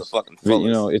to of the course. motherfucking But,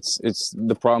 you fullest. know, it's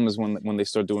the problem is when they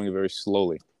start doing it very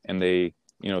slowly and they,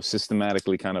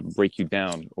 systematically kind of break you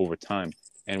down over time.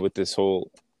 And with this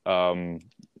whole, um,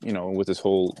 with this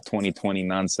whole 2020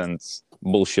 nonsense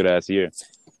bullshit ass year,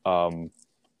 um,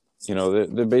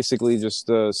 they're basically just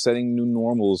setting new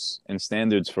normals and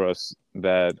standards for us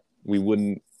that we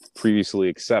wouldn't previously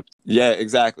accept. Yeah,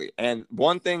 exactly. And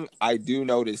one thing I do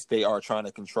notice they are trying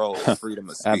to control is freedom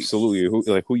of speech.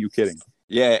 Absolutely. Who you kidding?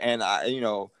 Yeah, and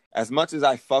as much as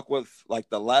I fuck with like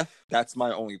the left, that's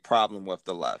my only problem with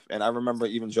the left. And I remember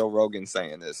even Joe Rogan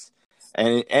saying this,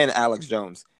 and Alex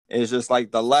Jones. It's just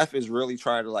like the left is really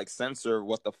trying to like censor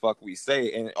what the fuck we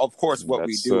say, and of course what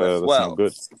we do as That's not well.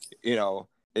 good. You know,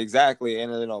 exactly.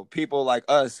 And people like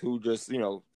us who just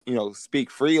speak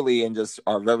freely and just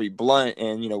are very blunt,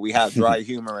 and we have dry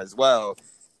humor as well.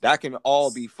 That can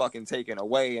all be fucking taken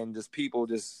away, and just people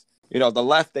just the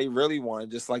left, they really want to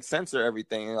just like censor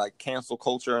everything and like cancel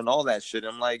culture and all that shit.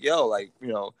 I'm like, yo, like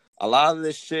a lot of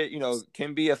this shit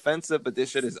can be offensive, but this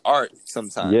shit is art Yeah,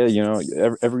 sometimes.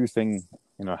 everything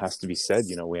has to be said.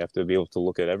 We have to be able to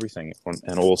look at everything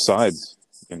on all sides.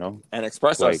 And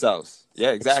express Like ourselves.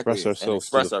 Yeah, express exactly. And ourselves to the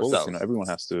express fullest. ourselves. Everyone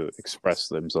has to express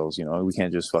themselves. We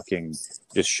can't just fucking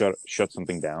just shut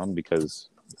something down because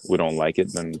we don't like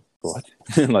it. Then what?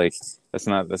 Like that's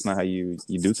not how you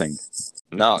do things.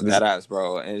 No, This, that ass,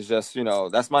 bro. And it's just,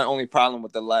 that's my only problem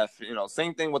with the left.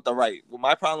 Same thing with the right. Well,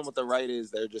 my problem with the right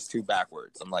is they're just too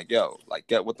backwards. I'm like, yo, like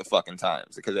get with the fucking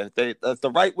times. Because if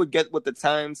the right would get with the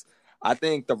times, I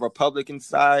think the Republican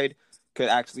side could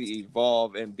actually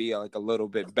evolve and be like a little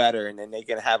bit better, and then they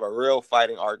can have a real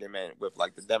fighting argument with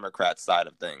like the Democrat side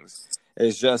of things.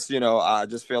 It's just, I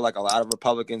just feel like a lot of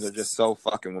Republicans are just so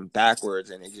fucking backwards,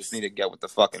 and they just need to get with the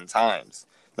fucking times.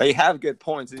 They have good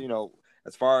points,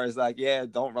 as far as like, yeah,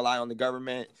 don't rely on the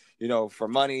government, for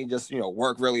money, just,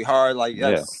 work really hard. Like, yeah,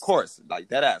 yeah, of course, like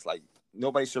that ass, like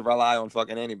nobody should rely on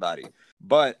fucking anybody.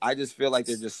 But I just feel like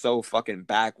they're just so fucking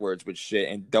backwards with shit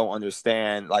and don't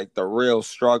understand like the real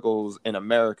struggles in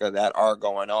America that are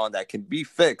going on that can be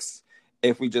fixed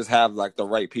if we just have like the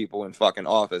right people in fucking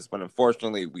office. But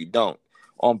unfortunately, we don't.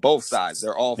 On both sides,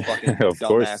 they're all fucking of dumbass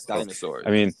course. dinosaurs. I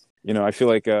mean, I feel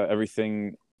like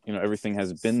everything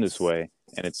has been this way,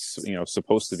 and it's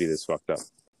supposed to be this fucked up.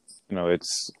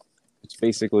 It's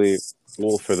basically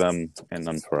all for them and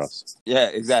none for us. Yeah,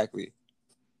 exactly.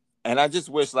 And I just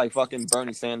wish like fucking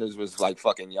Bernie Sanders was like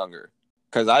fucking younger.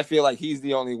 Cause I feel like he's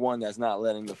the only one that's not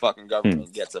letting the fucking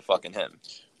government get to fucking him.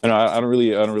 I don't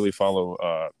really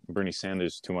follow Bernie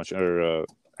Sanders too much, or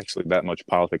actually that much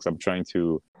politics. I'm trying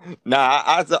to. Nah,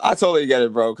 I totally get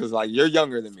it, bro. Cause like you're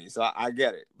younger than me, so I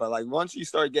get it. But like once you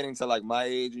start getting to like my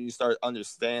age and you start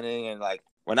understanding, and like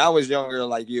when I was younger,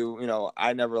 like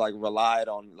I never like relied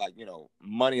on like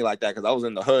money like that, because I was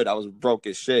in the hood. I was broke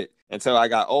as shit until I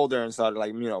got older and started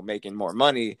like making more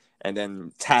money, and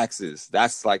then taxes.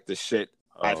 That's like the shit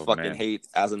I Oh fucking man, hate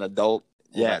as an adult.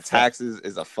 all Yeah, that theft, taxes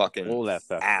is a fucking all that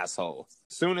theft. asshole.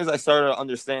 As soon as I started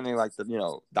understanding like the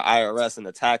the IRS and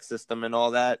the tax system and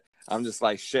all that, I'm just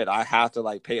like, shit, I have to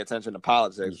like pay attention to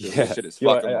politics because Yeah, this shit is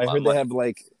fucking with I my heard they money. have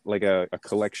like a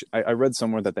collection. I read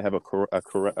somewhere that they have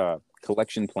a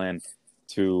collection plan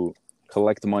to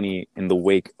collect money in the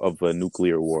wake of a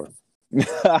nuclear war.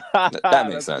 That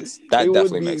makes sense. That They would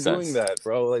definitely be makes doing sense. that,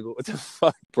 bro. Like, what the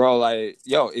fuck? Bro, like,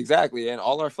 yo, exactly. And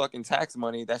all our fucking tax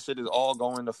money, that shit is all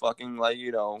going to fucking, like,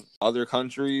 other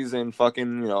countries and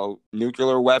fucking,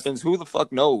 nuclear weapons. Who the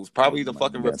fuck knows? Oh Probably the my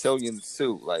fucking god. reptilians,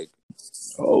 too. Like,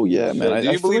 Oh yeah, man. shit. Do I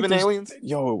you feel believe like in there's. aliens?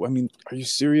 Yo, I mean, are you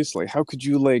serious? Like, how could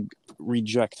you like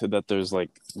reject that there's like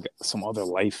some other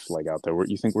life like out there? Where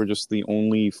you think we're just the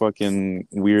only fucking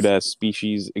weird ass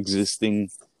species existing,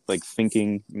 like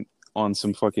thinking on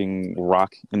some fucking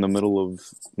rock in the middle of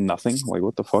nothing? Like,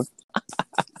 what the fuck?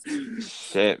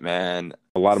 Shit, man.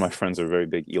 A lot of my friends are very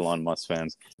big Elon Musk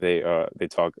fans. They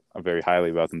talk very highly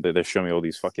about them. They're showing me all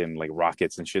these fucking like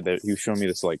rockets and shit. He was showing me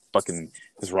this like fucking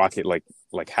this rocket like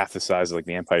half the size of like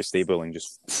the Empire State Building,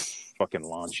 just fucking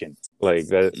launching like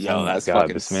that. Yo, Oh my that's god,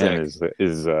 fucking this man sick.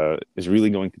 is really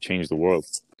going to change the world.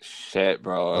 Shit, Oh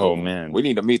bro. man, We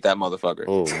need to meet that motherfucker.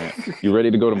 oh man, you ready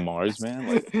to go to Mars,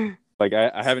 man? Like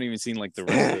I haven't even seen like the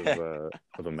rest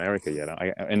of America yet.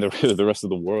 And the rest of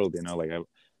the world, like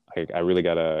I really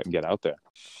gotta get out there.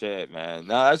 Shit, man.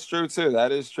 No, that's true too.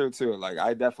 That is true too. Like,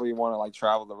 I definitely want to like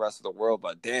travel the rest of the world,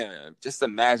 but damn, just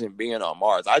imagine being on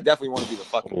Mars. I definitely want to be the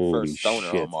fucking Holy first stoner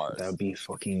shit, on Mars. that'd be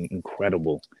fucking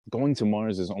incredible. Going to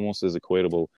Mars is almost as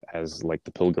equatable as like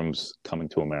the Pilgrims coming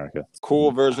to America.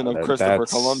 Cool version of Christopher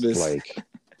That's Columbus. like,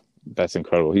 that's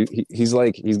incredible.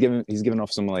 He's giving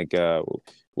off some like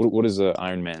what is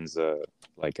Iron Man's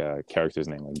character's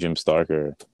name, like Jim Stark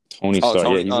or Tony Stark?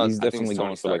 Tony, yeah, he's I think definitely it's going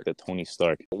Tony for like Stark. the Tony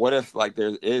Stark. What if like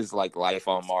there is like life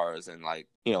on Mars and like,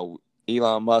 you know,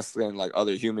 Elon Musk and like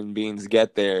other human beings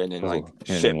get there and then like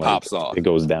shit pops off. It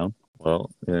goes down.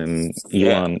 Well, and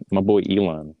Elon, my boy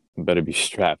Elon, better be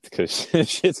strapped because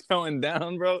shit's going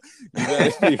down, bro. You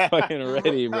better be fucking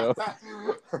ready, bro.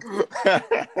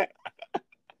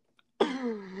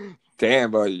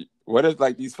 Damn, bro. What if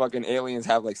like these fucking aliens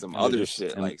have like some No, other just-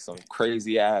 shit, and- like some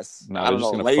crazy ass, No, I they're don't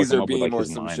just know, gonna fuck laser him up with, beam like, or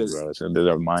his some mind, shit. bro. They're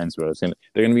their minds, bro.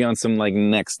 They're gonna be on some like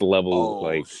next level, Oh,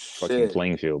 like fucking shit.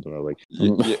 playing field, bro. Like,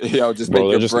 Yo, just bro,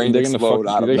 make your brain they're gonna explode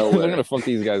fuck, out of they're nowhere. gonna fuck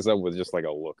these guys up with just like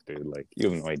a look, dude. Like, you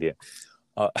have no idea.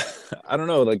 I don't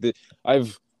know. Like,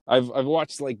 I've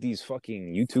watched like these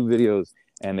fucking YouTube videos,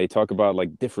 and they talk about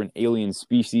like different alien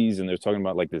species, and they're talking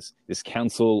about like this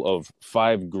council of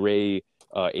 5 gray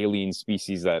alien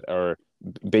species that are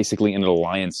basically in an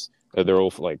alliance. They're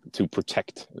all like to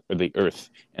protect the Earth,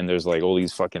 and there's like all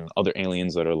these fucking other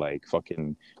aliens that are like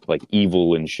fucking like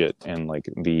evil and shit, and like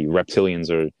the reptilians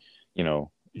are, you know,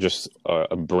 just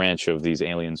a branch of these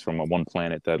aliens from one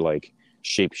planet that like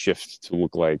shapeshift to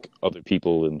look like other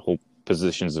people and hold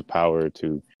positions of power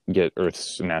to get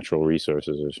Earth's natural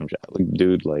resources or some shit. Like,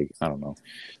 dude, like, I don't know,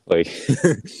 like,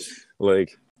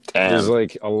 like, Damn. there's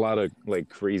like a lot of like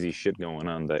crazy shit going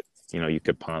on that, you know, you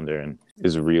could ponder and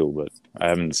is real, but I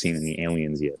haven't seen any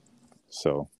aliens yet.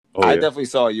 So, I definitely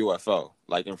saw a UFO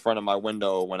like in front of my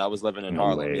window when I was living in No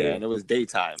Harlem. way. Yeah, and it was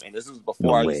daytime, and this was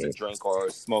before I used to way. drink or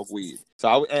smoke weed.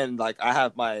 So I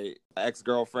have my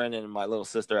ex-girlfriend and my little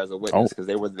sister as a witness because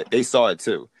they saw it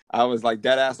too. I was like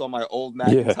dead ass on my old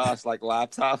Macintosh like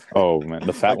laptop. Oh man,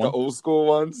 the fat like one. the old school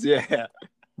ones. Yeah.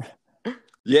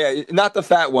 Yeah, not the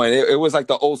fat one. It was like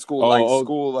the old school,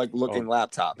 school like looking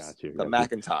laptops, Got you. the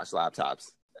Macintosh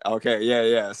laptops. Okay,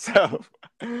 yeah. So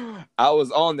I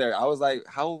was on there. I was like,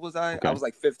 how old was I? Okay. I was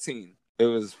like 15. It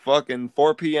was fucking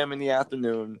 4 p.m. in the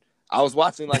afternoon. I was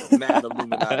watching like mad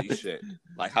Illuminati shit,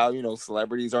 like how, you know,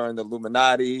 celebrities are in the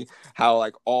Illuminati, how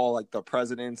like all like the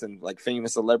presidents and like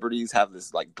famous celebrities have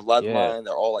this like bloodline. Yeah,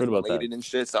 They're all like heard about related that. and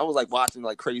shit. So I was like watching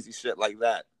like crazy shit like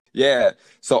that. Yeah.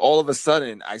 So all of a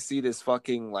sudden I see this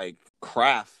fucking like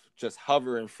craft just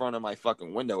hover in front of my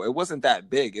fucking window. It wasn't that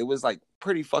big. It was like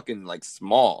pretty fucking like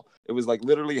small. It was like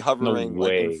literally hovering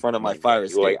like in front of my fire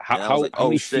escape. Like, how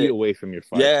many feet away from your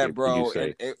fire escape bro, did you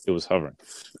say it was hovering?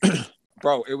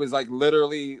 Bro, it was like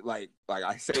literally like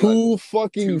I say Two like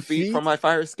fucking 2 feet from my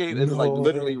fire escape. It was like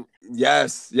literally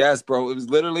yes, bro. It was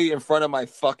literally in front of my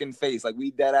fucking face. Like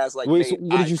we dead ass like Wait, made so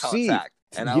what did you contact.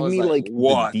 see? And I Give was me like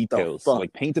what the details. fuck?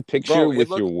 Like paint a picture Bro, with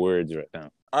your words right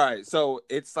now. All right, so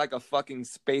it's like a fucking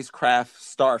spacecraft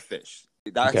starfish.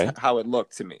 That's how it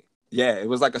looked to me. Yeah, it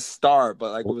was like a star,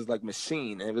 but like it was like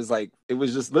machine. And it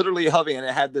was just literally hovering, and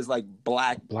it had this like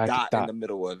black dot in the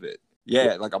middle of it.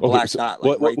 Yeah, like a black dot,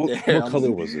 like right there. What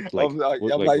color was it?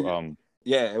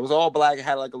 Yeah, it was all black. It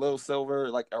had like a little silver,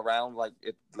 like around like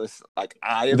this like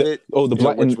eye of it. Oh, the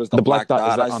black, which was the black dot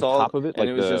is that I on saw. top of it, And like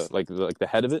it was the just, like the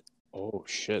head of it. Oh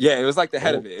shit. Yeah, it was like the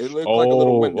head of it. It looked like a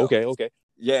little window. Okay.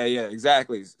 Yeah,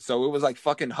 exactly. So it was like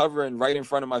fucking hovering right in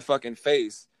front of my fucking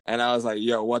face. And I was like,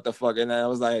 yo, what the fuck? And then I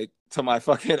was like to my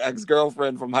fucking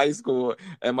ex-girlfriend from high school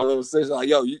and my little sister, like,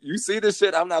 yo, you see this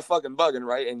shit? I'm not fucking bugging,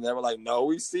 right? And they were like, no,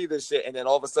 we see this shit. And then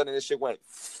all of a sudden this shit went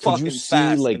fucking fast. Could you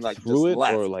see like, and, like through it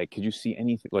left. or like could you see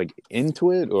anything like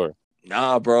into it or?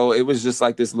 Nah, bro. It was just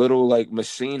like this little like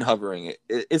machine hovering.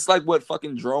 It's like what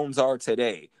fucking drones are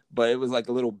today, but it was like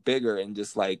a little bigger and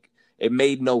just like it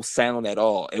made no sound at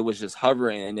all. It was just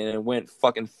hovering, and then it went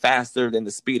fucking faster than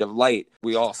the speed of light.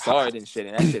 We all saw it and shit,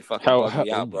 and that shit fucking bugged me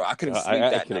out, bro. I couldn't sleep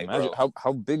that night, imagine. bro.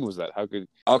 How big was that? How could?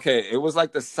 Okay, it was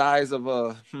like the size of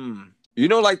a you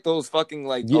know, like those fucking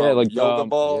like like yoga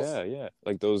balls. Yeah,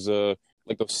 like those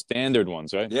standard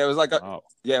ones, right? Yeah, it was like it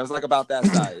was like about that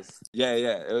size. yeah,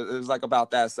 it was like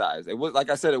about that size. It was like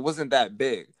I said, it wasn't that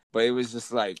big, but it was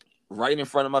just like right in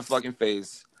front of my fucking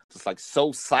face. Just like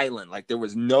so silent, like there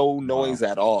was no noise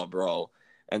at all, bro.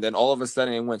 And then all of a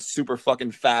sudden it went super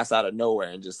fucking fast out of nowhere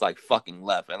and just like fucking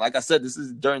left. And like I said, this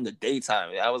is during the daytime.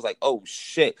 And I was like, oh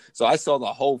shit. So I saw the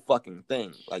whole fucking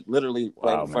thing, like literally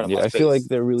right in front of my face. I feel like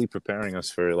they're really preparing us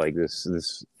for like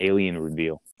this alien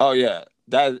reveal. Oh yeah.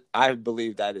 that I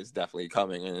believe that is definitely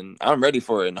coming, and I'm ready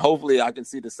for it. And hopefully, I can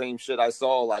see the same shit I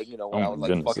saw, like, you know, Oh when I my was like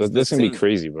goodness, fucking that's gonna be 15.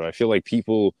 crazy, bro. I feel like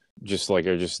people just like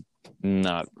are just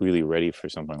not really ready for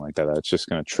something like that. That's just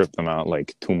gonna trip them out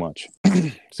like too much.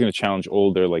 It's gonna challenge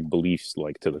all their like beliefs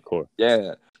like to the core.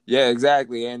 Yeah, yeah,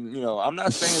 exactly. And you know, I'm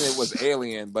not saying it was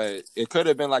alien, but it could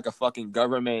have been like a fucking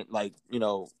government, like, you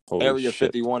know, Holy Area shit!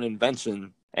 51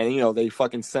 invention. And you know, they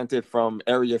fucking sent it from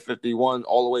Area 51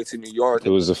 all the way to New York It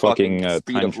at was the a fucking fucking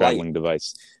speed time of light. traveling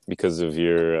device because of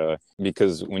your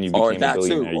because when you Or became a that too,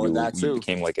 billionaire, or you that you too.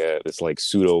 became like this like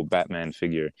pseudo Batman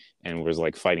figure and was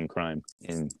like fighting crime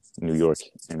in New York,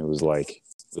 and it was like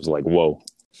whoa.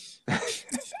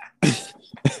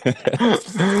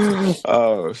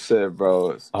 Oh shit,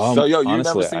 bro. So yo, you never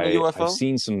Honestly, seen a I've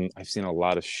UFO? seen a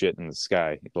lot of shit in the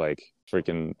sky. Like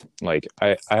freaking like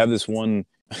I have this one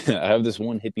I have this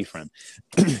one hippie friend,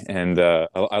 and I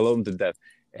love him to death.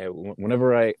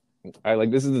 Whenever I like,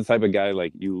 this is the type of guy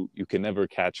like you can never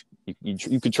catch.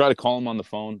 You could try to call him on the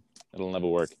phone, it'll never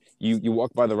work. You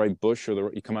walk by the right bush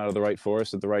or you come out of the right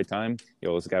forest at the right time.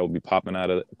 Yo, this guy will be popping out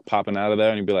of there,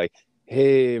 and you'd be like,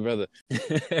 "Hey, brother."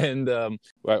 And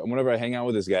whenever I hang out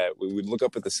with this guy, we would look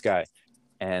up at the sky,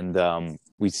 and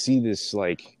we see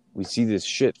this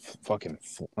shit fucking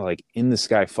like in the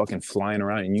sky, fucking flying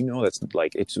around, and you know that's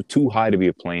like it's too high to be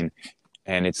a plane,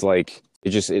 and it's like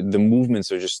the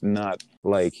movements are just not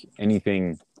like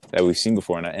anything that we've seen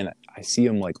before, and I see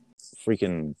them like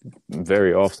freaking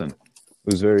very often.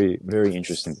 It was very, very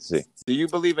interesting to see. Do you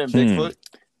believe in Bigfoot?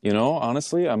 You know,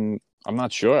 honestly, I'm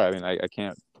not sure. I mean, I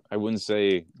can't. I wouldn't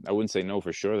say no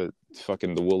for sure that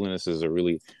fucking the wildernesses are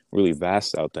really, really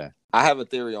vast out there. I have a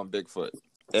theory on Bigfoot,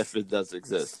 if it does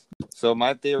exist. So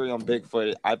my theory on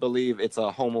Bigfoot, I believe it's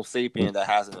a Homo sapien that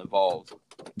hasn't evolved.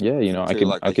 Yeah, you know, I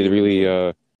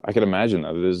could imagine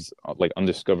that there's like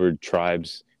undiscovered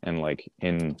tribes and like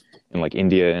in like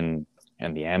India and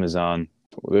the Amazon.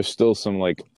 There's still some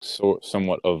like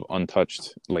somewhat of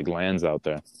untouched like lands out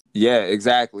there. Yeah,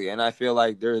 exactly. And I feel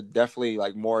like there are definitely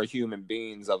like more human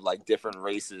beings of like different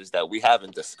races that we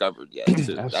haven't discovered yet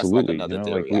too. Absolutely. That's like another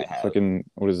theory like I have. fucking,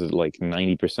 what is it, like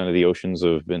 90% of the oceans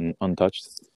have been untouched,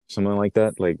 something like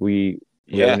that. Like we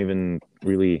haven't even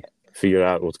really figured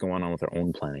out what's going on with our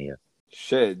own planet yet.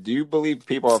 Shit, do you believe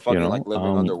people are fucking like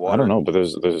living underwater? I don't know, but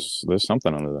there's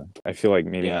something under there. I feel like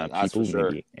maybe not people,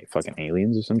 maybe fucking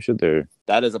aliens or some shit.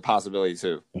 That is a possibility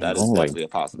too. That is definitely a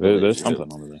possibility. There's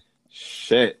something under there.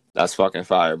 Shit, that's fucking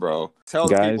fire, bro. Tell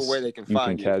guys, people where they can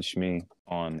find you. You can catch me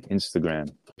on Instagram.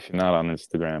 If you're not on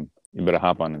Instagram, you better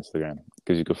hop on Instagram,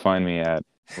 because you can find me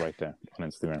right there on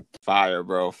Instagram. Fire,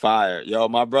 bro. Fire. Yo,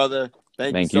 my brother,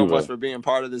 thank you so much for being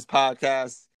part of this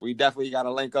podcast. We definitely got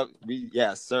to link up.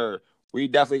 Yes, sir. We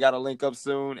definitely got to link up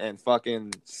soon and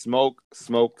fucking smoke.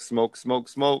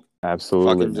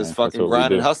 Absolutely. Fucking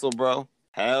grind and hustle, bro.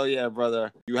 Hell yeah,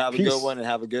 brother. You have a good one and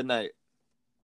have a good night.